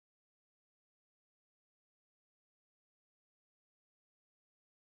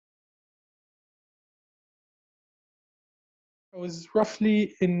I was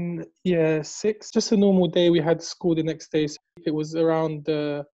roughly in year six, just a normal day. We had school the next day. So it was around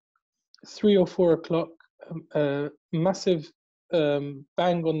 3 or 4 o'clock. A massive bang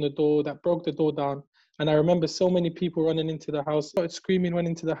on the door that broke the door down. And I remember so many people running into the house, started screaming, went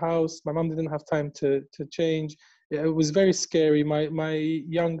into the house. My mum didn't have time to change. Yeah, it was very scary. My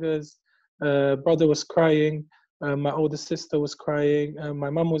youngest brother was crying. My older sister was crying. My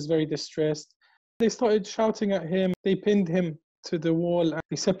mum was very distressed. They started shouting at him. They pinned him to the wall.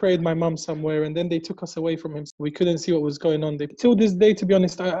 They separated my mum somewhere, and then they took us away from him. We couldn't see what was going on. Till this day, to be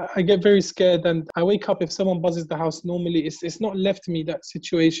honest, I get very scared, and I wake up if someone buzzes the house. Normally, it's not left me that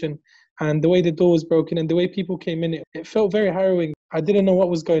situation, and the way the door was broken and the way people came in, it felt very harrowing. I didn't know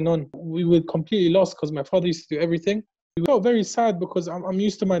what was going on. We were completely lost because my father used to do everything. We felt very sad because I'm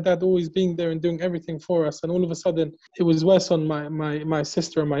used to my dad always being there and doing everything for us, and all of a sudden, it was worse on my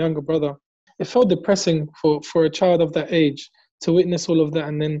sister and my younger brother. It felt depressing for a child of that age to witness all of that,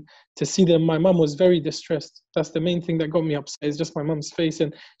 and then to see them. My mum was very distressed. That's the main thing that got me upset, is just my mum's face,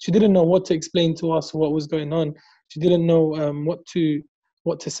 and she didn't know what to explain to us, what was going on. She didn't know what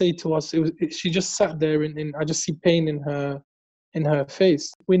to say to us. She just sat there, and I just see pain in her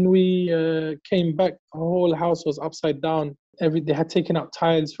face. When we came back, the whole house was upside down. They had taken out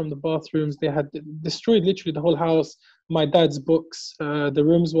tiles from the bathrooms. They had destroyed literally the whole house. My dad's books, the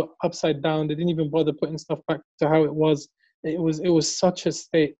rooms were upside down. They didn't even bother putting stuff back to how it was. It was such a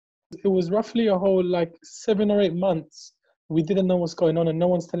state. It was roughly a whole like 7 or 8 months. We didn't know what's going on, and no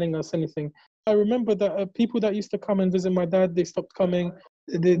one's telling us anything. I remember that people that used to come and visit my dad, they stopped coming.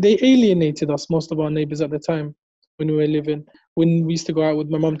 They alienated us, most of our neighbors at the time when we were living. When we used to go out with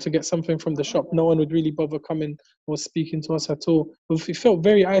my mum to get something from the shop, no one would really bother coming or speaking to us at all. We felt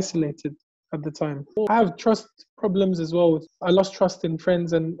very isolated at the time. I have trust problems as well. I lost trust in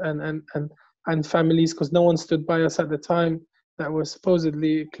friends and families because no one stood by us at the time that were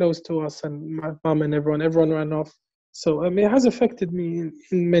supposedly close to us, and my mum and everyone ran off. So it has affected me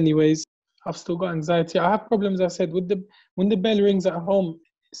in many ways. I've still got anxiety. I have problems, I said, with the when the bell rings at home,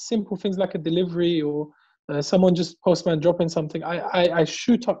 simple things like a delivery or someone just postman dropping something. I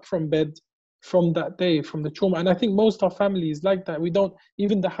shoot up from bed from that day, from the trauma. And I think most of our families like that. We don't,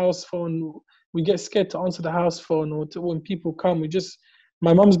 even the house phone, we get scared to answer the house phone, or when people come,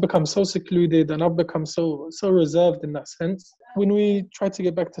 my mum's become so secluded, and I've become so reserved in that sense. When we tried to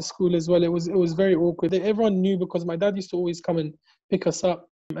get back to school as well, it was very awkward. Everyone knew because my dad used to always come and pick us up.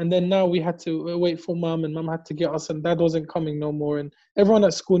 And then now we had to wait for mum, and mum had to get us, and dad wasn't coming no more. And everyone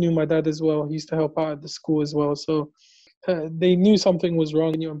at school knew my dad as well. He used to help out at the school as well. So they knew something was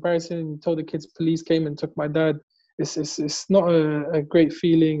wrong. And you're embarrassing, and you told the kids, police came and took my dad. It's not a great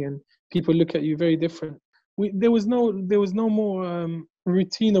feeling, and people look at you very different. There was no more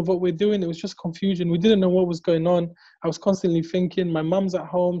routine of what we're doing. It was just confusion. We didn't know what was going on. I was constantly thinking. My mum's at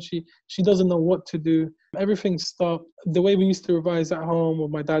home. She doesn't know what to do. Everything stopped. The way we used to revise at home,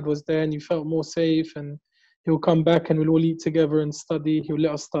 when my dad was there, and you felt more safe, and he'll come back and we'll all eat together and study. He'll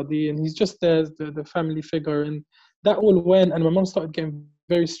let us study, and he's just there, the family figure. And that all went, and my mum started getting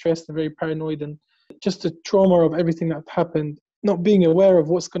very stressed and very paranoid, and just the trauma of everything that happened, not being aware of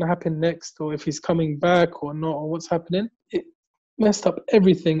what's going to happen next, or if he's coming back or not, or what's happening. It messed up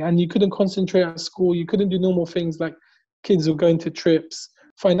everything, and you couldn't concentrate at school. You couldn't do normal things like kids were going to trips.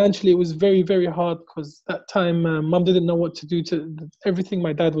 Financially, it was very, very hard because that time mum didn't know what to do to everything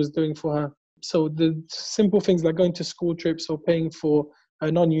my dad was doing for her. So the simple things like going to school trips or paying for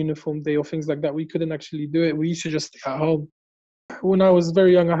a non-uniform day or things like that, we couldn't actually do it. We used to just stay at home. When I was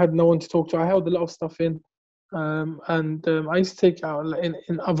very young, I had no one to talk to. I held a lot of stuff in, and I used to take it out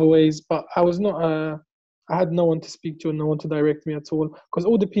in other ways, but I was not. I had no one to speak to and no one to direct me at all, because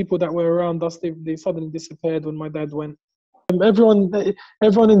all the people that were around us, they suddenly disappeared when my dad went. Everyone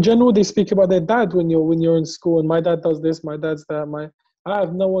in general, they speak about their dad when you're in school, and my dad does this, my dad's that. I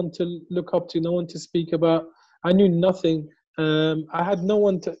have no one to look up to, no one to speak about. I knew nothing. I had no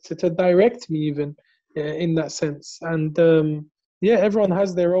one to direct me even in that sense. And yeah, everyone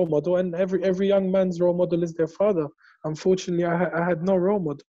has their role model, and every young man's role model is their father. Unfortunately, I had no role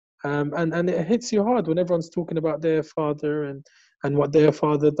model. And it hits you hard when everyone's talking about their father and what their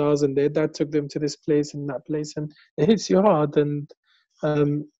father does, and their dad took them to this place and that place, and it hits you hard, and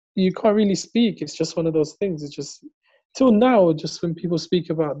you can't really speak. It's just one of those things. It's just, till now, just when people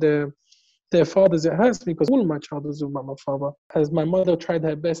speak about their fathers, it hurts me, because all of my childhood was about my father. As my mother tried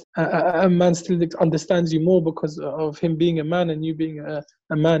her best, a man still understands you more because of him being a man and you being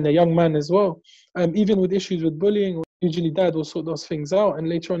a man, a young man as well. Even with issues with bullying, usually dad will sort those things out, and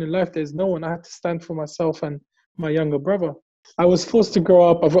later on in life, there's no one. I had to stand for myself and my younger brother. I was forced to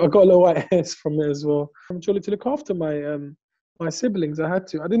grow up. I got a lot of white hairs from it as well. I'm trying to look after my siblings. I had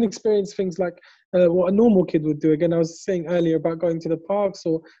to. I didn't experience things like what a normal kid would do. Again, I was saying earlier about going to the parks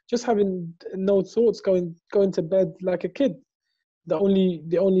or just having no thoughts, going to bed like a kid. The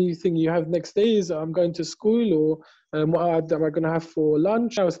only thing you have next day is I'm going to school, or what am I going to have for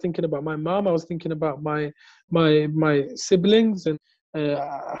lunch. I was thinking about my mom. I was thinking about my siblings, and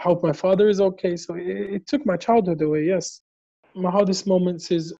I hope my father is okay. So it took my childhood away. Yes. My hardest moments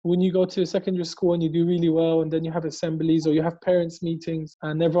is when you go to secondary school and you do really well, and then you have assemblies or you have parents meetings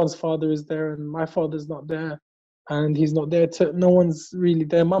and everyone's father is there and my father's not there, and he's not there to, no one's really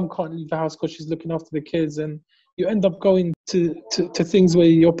there. Mum can't leave the house because she's looking after the kids, and you end up going to things where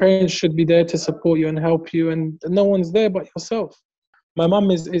your parents should be there to support you and help you, and no one's there but yourself. My mum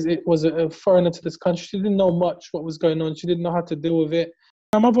it was a foreigner to this country. She didn't know much what was going on. She didn't know how to deal with it.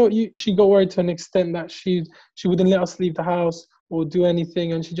 My mother, she got worried to an extent that she wouldn't let us leave the house or do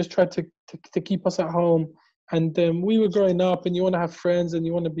anything, and she just tried to keep us at home. And we were growing up, and you want to have friends and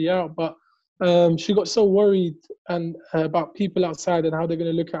you want to be out, but she got so worried and about people outside and how they're going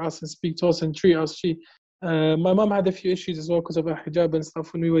to look at us and speak to us and treat us. My mum had a few issues as well because of her hijab and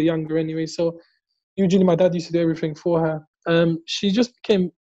stuff when we were younger anyway. So usually my dad used to do everything for her. She just became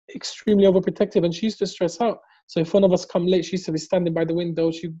extremely overprotective, and she used to stress out. So if one of us come late, she used to be standing by the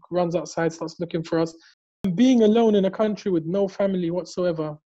window. She runs outside, starts looking for us. Being alone in a country with no family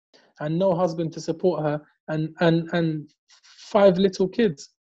whatsoever and no husband to support her, and five little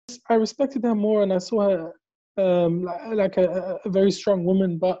kids, I respected her more, and I saw her like a very strong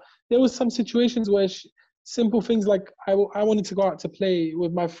woman. But there was some situations where simple things like I wanted to go out to play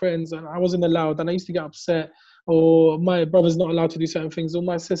with my friends and I wasn't allowed, and I used to get upset, or my brother's not allowed to do certain things, or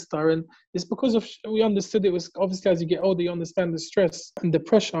my sister. And it's because of we understood it was obviously as you get older you understand the stress and the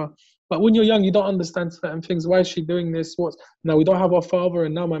pressure, but when you're young you don't understand certain things. Why is she doing this? What now? We don't have our father,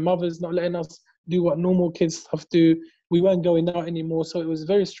 and now my mother's not letting us do what normal kids stuff do. We weren't going out anymore, so it was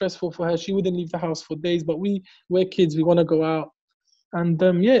very stressful for her. She wouldn't leave the house for days, but we're kids, we want to go out. And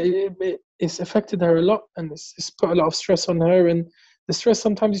yeah, it's affected her a lot, and it's put a lot of stress on her, and the stress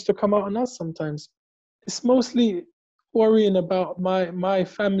sometimes used to come out on us sometimes. It's mostly worrying about my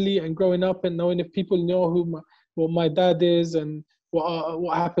family and growing up and knowing if people know what my dad is, and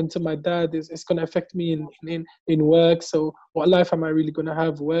what happened to my dad is it's going to affect me in work. So what life am I really going to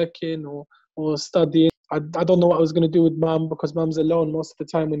have working or studying? I don't know what I was going to do with mum, because mum's alone most of the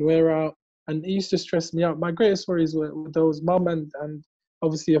time when we're out. And it used to stress me out. My greatest worries were those, mum and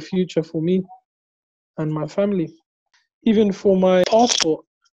obviously a future for me and my family. Even for my passport,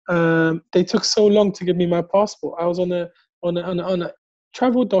 they took so long to give me my passport. I was on a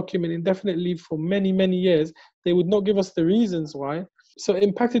travel document, indefinite leave, for many years. They would not give us the reasons why. So it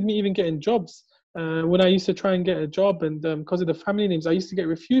impacted me even getting jobs. When I used to try and get a job, and because of the family names, I used to get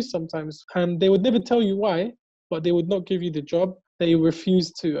refused sometimes. And they would never tell you why, but they would not give you the job. They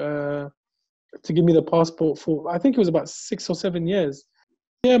refused to give me the passport for, I think it was about 6 or 7 years.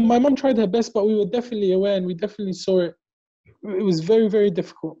 Yeah, my mum tried her best, but we were definitely aware and we definitely saw it. It was very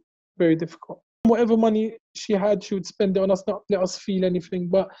difficult, very difficult. Whatever money she had, she would spend it on us, not let us feel anything.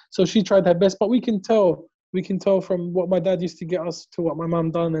 But so she tried her best, but we can tell from what my dad used to get us to what my mum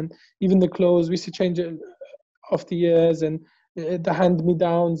done, and even the clothes we used to change it off the years, and the hand me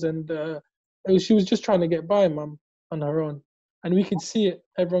downs, and she was just trying to get by, mum, on her own, and we could see it.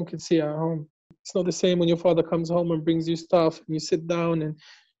 Everyone could see it at home. It's not the same when your father comes home and brings you stuff and you sit down and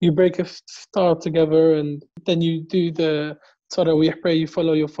you break a iftar together, and then you do the Tarawih prayer, you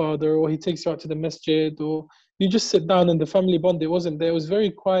follow your father, or he takes you out to the masjid, or you just sit down, and the family bond, it wasn't there. It was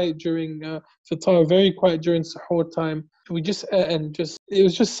very quiet during Fitr, very quiet during Sahur time. We just ate, and it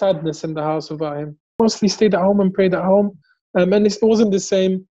was just sadness in the house without him. Mostly stayed at home and prayed at home, and it wasn't the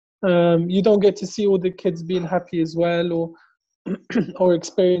same. You don't get to see all the kids being happy as well, or or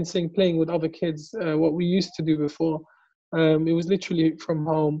experiencing playing with other kids, what we used to do before. It was literally from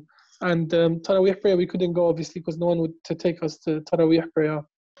home. And Tarawih prayer, we couldn't go obviously because no one would to take us to Tarawih prayer.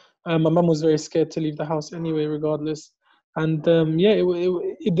 My mum was very scared to leave the house anyway, regardless. And yeah,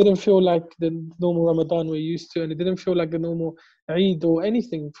 it didn't feel like the normal Ramadan we're used to, and it didn't feel like the normal Eid or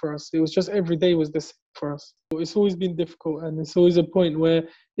anything for us. It was just every day was the same for us. It's always been difficult, and it's always a point where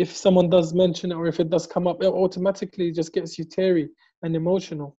if someone does mention it or if it does come up, it automatically just gets you teary and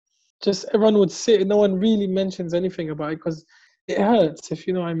emotional. Just everyone would sit, no one really mentions anything about it because it hurts, if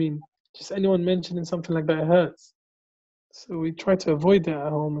you know what I mean. Just anyone mentioning something like that, it hurts. So we try to avoid that at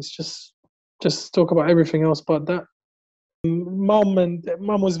home. It's just talk about everything else but that.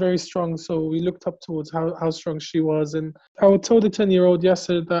 Mum was very strong, so we looked up towards how strong she was. And I would tell the 10-year-old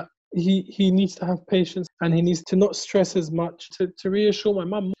Yasir that he needs to have patience and he needs to not stress as much, to reassure my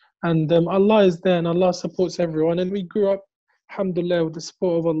mum. And Allah is there and Allah supports everyone. And we grew up alhamdulillah, with the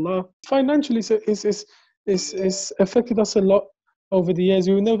support of Allah. Financially, it's affected us a lot over the years.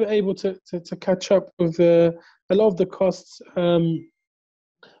 We were never able to catch up with a lot of the costs.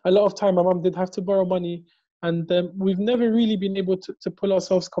 A lot of time, my mum did have to borrow money, and we've never really been able to pull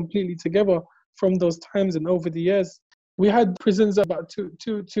ourselves completely together from those times and over the years. We had prisons about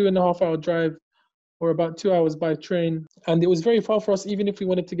two and a half hour drive, or about 2 hours by train. And it was very far for us. Even if we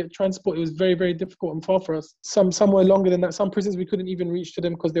wanted to get transport, it was very, very difficult and far for us. Some were longer than that. Some prisons we couldn't even reach to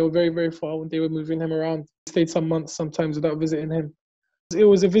them because they were very, very far when they were moving him around. We stayed some months sometimes without visiting him. It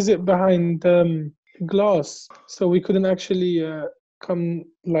was a visit behind glass, so we couldn't actually come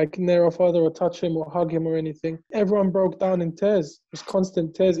like near our father or touch him or hug him or anything. Everyone broke down in tears. It was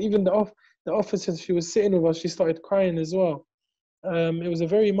constant tears. Even the officer, she was sitting with us, she started crying as well. It was a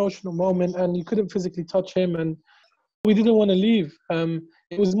very emotional moment, and you couldn't physically touch him, and we didn't want to leave.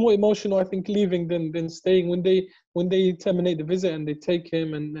 It was more emotional, I think, leaving than staying. When they terminate the visit and they take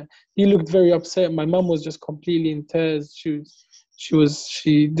him, and he looked very upset. My mum was just completely in tears.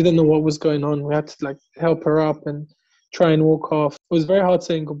 She didn't know what was going on. We had to like help her up and try and walk off. It was very hard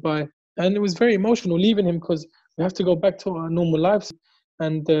saying goodbye, and it was very emotional leaving him because we have to go back to our normal lives,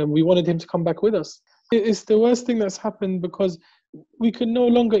 and we wanted him to come back with us. It's the worst thing that's happened because we could no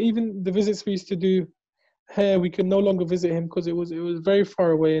longer, even the visits we used to do here, we could no longer visit him because it was very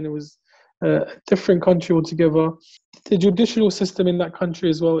far away, and it was a different country altogether. The judicial system in that country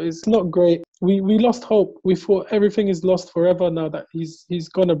as well is not great. We lost hope. We thought everything is lost forever now that he's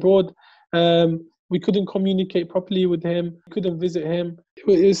gone abroad. We couldn't communicate properly with him. We couldn't visit him. It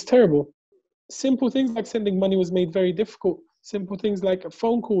was terrible. Simple things like sending money was made very difficult. Simple things like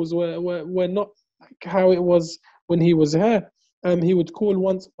phone calls were not like how it was when he was here. He would call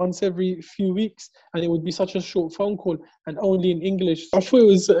once every few weeks, and it would be such a short phone call and only in English. I thought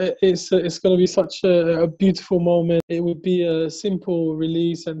it's going to be such a beautiful moment. It would be a simple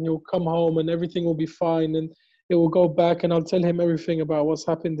release, and he'll come home and everything will be fine, and it will go back, and I'll tell him everything about what's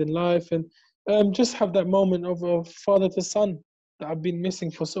happened in life, and just have that moment of a father to son that I've been missing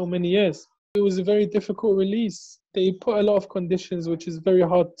for so many years. It was a very difficult release. They put a lot of conditions, which is very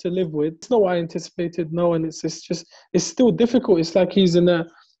hard to live with. It's not what I anticipated, no, and it's still difficult. It's like he's in a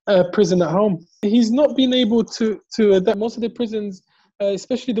prison at home. He's not been able to adapt. Most of the prisons,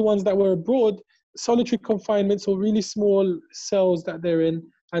 especially the ones that were abroad, solitary confinements or really small cells that they're in,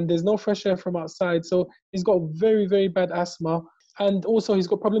 and there's no fresh air from outside. So he's got very, very bad asthma. And also he's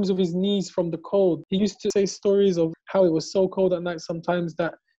got problems with his knees from the cold. He used to say stories of how it was so cold at night sometimes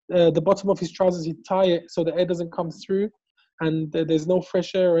that the bottom of his trousers, he'd tie it so the air doesn't come through, and there's no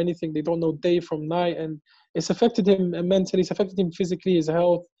fresh air or anything. They don't know day from night, and it's affected him mentally. It's affected him physically, his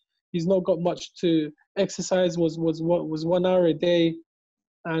health. He's not got much to exercise. Was 1 hour a day,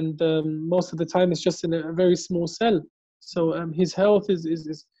 and most of the time it's just in a very small cell. So his health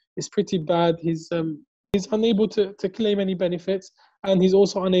is pretty bad. He's unable to claim any benefits, and he's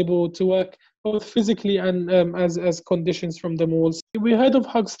also unable to work both physically and as conditions from the malls. We heard of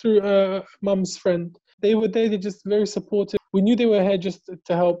Hugs through mum's friend. They were there, they're just very supportive. We knew they were here just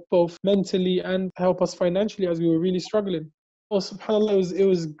to help both mentally and help us financially as we were really struggling. Oh, subhanAllah, it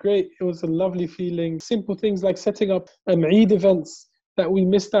was great. It was a lovely feeling. Simple things like setting up Eid events that we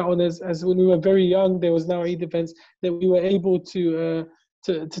missed out on as when we were very young. There was now Eid events that we were able to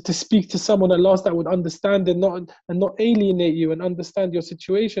speak to someone at last that would understand and not alienate you, and understand your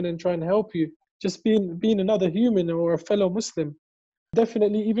situation and try and help you. Just being another human or a fellow Muslim.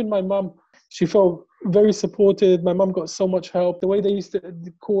 Definitely, even my mum, she felt very supported. My mum got so much help. The way they used to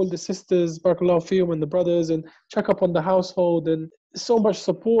call the sisters, Barakallahu Fiyum, and the brothers, and check up on the household, and so much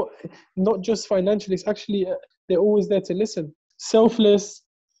support, not just financially. It's actually, they're always there to listen. Selfless,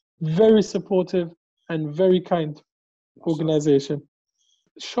 very supportive, and very kind organization.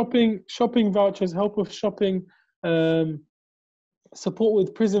 Shopping vouchers, help with shopping, support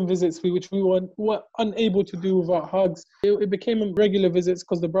with prison visits, which we were unable to do without Hugs. It became regular visits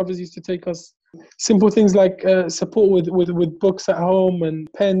because the brothers used to take us. Simple things like support with books at home and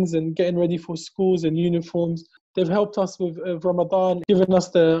pens and getting ready for schools and uniforms. They've helped us with Ramadan, given us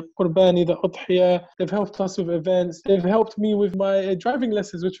the Qurbani, the Udhiyah. They've helped us with events. They've helped me with my driving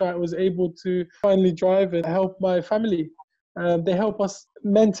lessons, which I was able to finally drive and help my family. They help us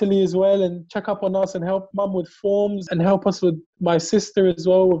mentally as well, and check up on us, and help mum with forms, and help us with my sister as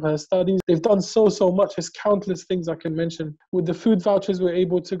well with her studies. They've done so much. There's countless things I can mention. With the food vouchers, we're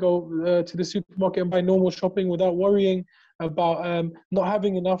able to go to the supermarket and buy normal shopping without worrying about not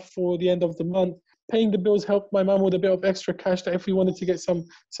having enough for the end of the month. Paying the bills helped my mum with a bit of extra cash, that if we wanted to get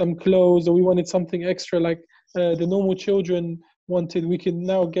some clothes, or we wanted something extra like the normal children wanted, we can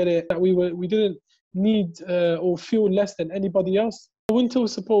now get it. That we didn't need or feel less than anybody else. Winter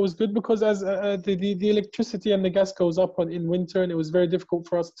support was good because as the electricity and the gas goes up in winter, and it was very difficult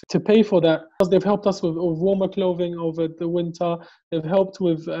for us to pay for that. They've helped us with warmer clothing over the winter. They've helped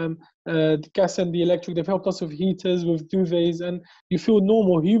with the gas and the electric. They've helped us with heaters, with duvets, and you feel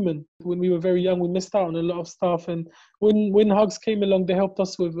normal, human. When we were very young, we missed out on a lot of stuff. And when Hugs came along, they helped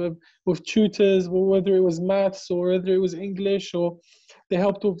us with tutors, whether it was maths or whether it was English, or they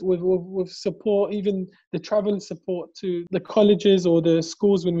helped with support, even the travel support to the colleges or the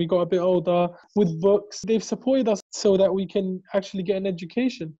schools when we got a bit older, with books. They've supported us so that we can actually get an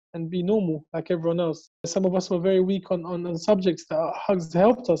education and be normal like everyone else. Some of us were very weak on subjects that Hugs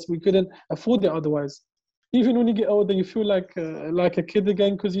helped us. We couldn't afford it otherwise. Even when you get older, you feel like a kid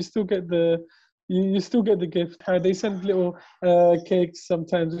again, because you still get you still get the gift. They send little cakes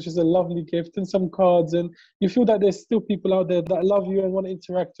sometimes, which is a lovely gift, and some cards. And you feel that there's still people out there that love you and want to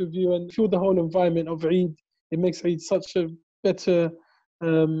interact with you, and feel the whole environment of Eid. It makes Eid such a better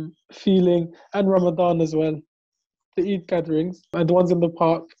feeling. And Ramadan as well. The Eid gatherings and the ones in the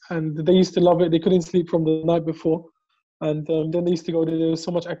park. And they used to love it. They couldn't sleep from the night before. And then they used to go there. There was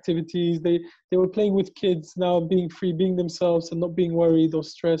so much activities. They were playing with kids now, being free, being themselves, and not being worried or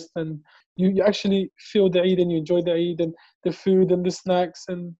stressed. And you actually feel the Eid, and you enjoy the Eid and the food and the snacks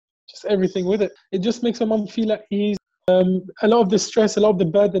and just everything with it. It just makes my mum feel at ease. A lot of the stress, a lot of the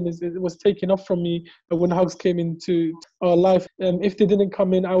burden it was taken off from me when Hugs came into our life. If they didn't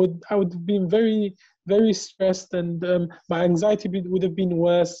come in, I would have been very, very stressed, and my anxiety would have been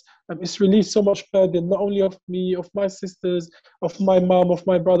worse. It's relieved so much burden, not only of me, of my sisters, of my mum, of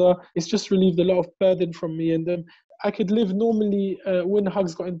my brother. It's just relieved a lot of burden from me, and I could live normally when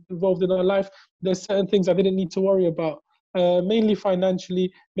Hugs got involved in our life. There's certain things I didn't need to worry about. Mainly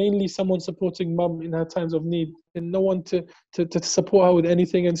financially, mainly someone supporting mum in her times of need, and no one to support her with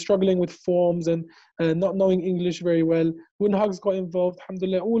anything, and struggling with forms and not knowing English very well. When Hugs got involved,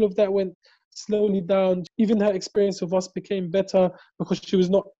 alhamdulillah, all of that went slowly down. Even her experience with us became better because she was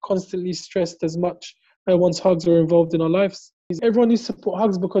not constantly stressed as much once Hugs were involved in our lives. Everyone needs to support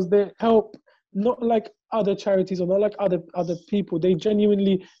Hugs because they help, not like other charities or not like other people. They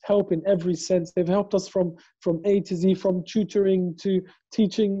genuinely help in every sense. They've helped us from A to Z, from tutoring to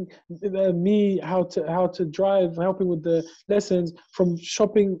teaching me how to drive, helping with the lessons, from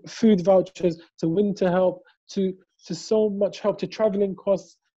shopping food vouchers to winter help to so much help, to traveling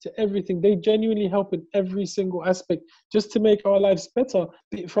costs, to everything. They genuinely help in every single aspect just to make our lives better,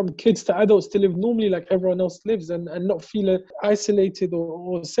 from kids to adults, to live normally like everyone else lives, and not feel isolated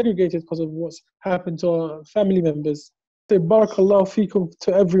or segregated because of what's happened to our family members. Say barakallahu feekum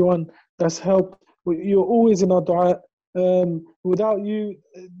to everyone that's helped. You're always in our dua. Without you,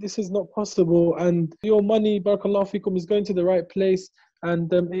 this is not possible, and your money, barakallahu feekum, is going to the right place.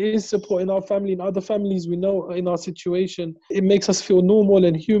 And it is supporting our family and other families we know in our situation. It makes us feel normal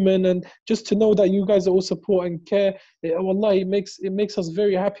and human, and just to know that you guys are all support and care, wallahi, it makes us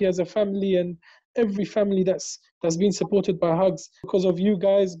very happy as a family, and every family that's been supported by Hugs because of you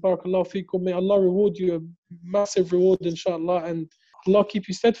guys. Barakallahu feekum. May Allah reward you a massive reward, inshallah, and Allah keep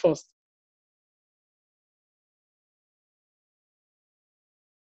you steadfast.